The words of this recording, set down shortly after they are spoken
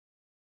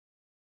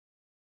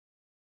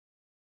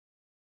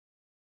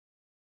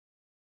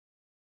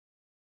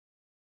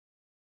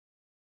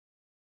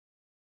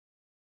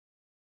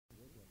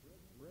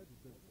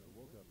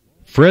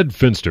Fred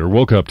Finster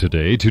woke up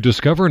today to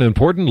discover an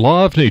important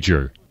law of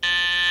nature.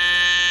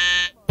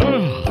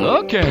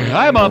 Okay,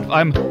 I'm up.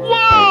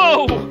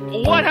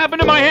 Whoa! What happened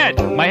to my head?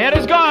 My head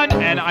is gone,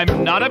 and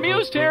I'm not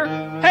amused here.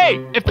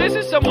 Hey, if this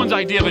is someone's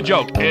idea of a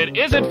joke, it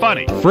isn't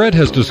funny. Fred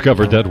has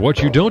discovered that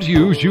what you don't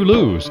use, you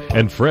lose.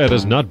 And Fred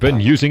has not been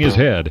using his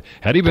head.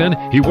 Had he been,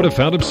 he would have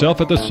found himself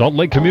at the Salt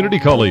Lake Community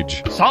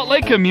College. Salt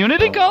Lake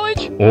Community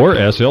College? Or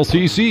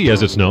SLCC,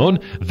 as it's known.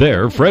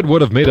 There, Fred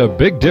would have made a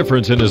big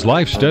difference in his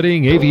life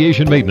studying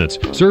aviation maintenance,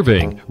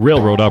 surveying,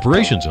 railroad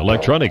operations,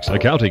 electronics,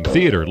 accounting,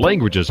 theater,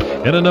 languages,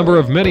 and a number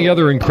of many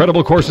other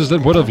incredible courses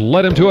that would have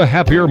led him to a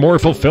happier, more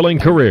fulfilling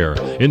career.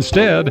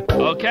 Instead...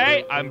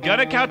 Okay, I'm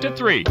gonna count to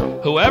 3.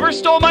 Whoever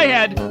stole my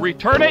head,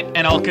 return it,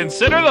 and I'll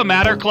consider the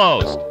matter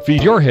closed.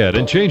 Feed your head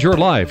and change your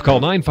life. Call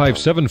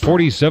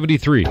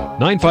 957-4073.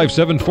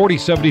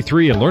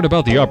 957-4073 and learn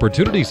about the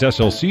opportunities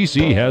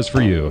SLCC has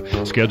for you.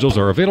 Schedules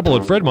are available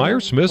at Fred Meyer,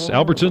 Smith's,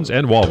 Albertsons,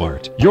 and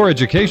Walmart. Your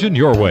education,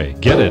 your way.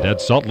 Get it at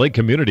Salt Lake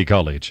Community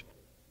College.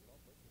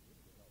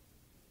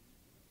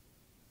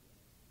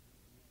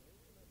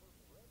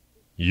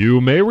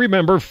 You may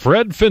remember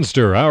Fred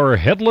Finster, our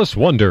headless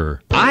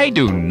wonder. I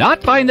do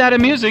not find that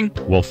amusing.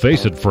 Well,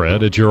 face it,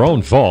 Fred, it's your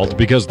own fault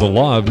because the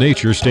law of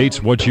nature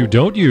states what you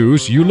don't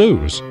use, you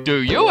lose.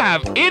 Do you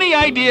have any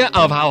idea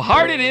of how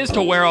hard it is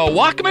to wear a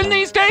Walkman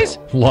these days?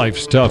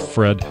 Life's tough,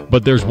 Fred,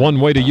 but there's one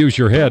way to use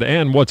your head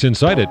and what's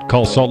inside it.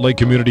 Call Salt Lake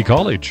Community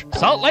College.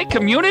 Salt Lake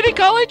Community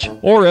College?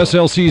 Or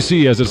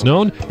SLCC as it's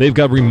known. They've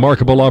got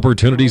remarkable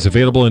opportunities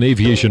available in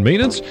aviation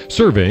maintenance,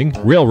 surveying,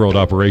 railroad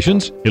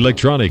operations,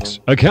 electronics,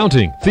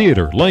 accounting,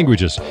 theater,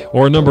 languages,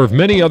 or a number of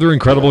many other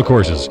incredible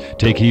courses.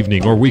 Take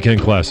evening or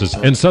weekend classes,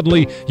 and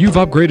suddenly you've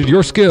upgraded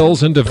your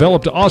skills and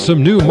developed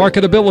awesome new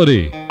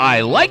marketability.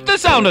 I like the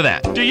sound of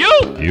that. Do you?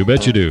 You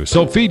bet you do.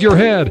 So feed your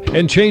head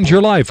and change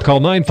your life.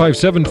 Call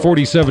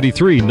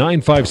 957-4073,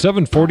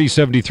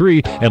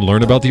 957-4073, and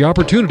learn about the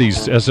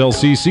opportunities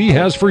SLCC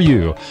has for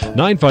you.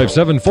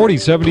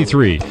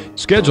 957-4073.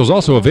 Schedules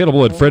also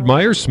available at Fred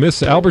Meyer,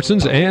 Smith's,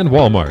 Albertsons, and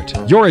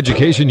Walmart. Your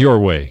education, your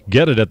way.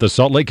 Get it at the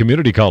Salt Lake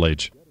Community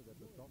College.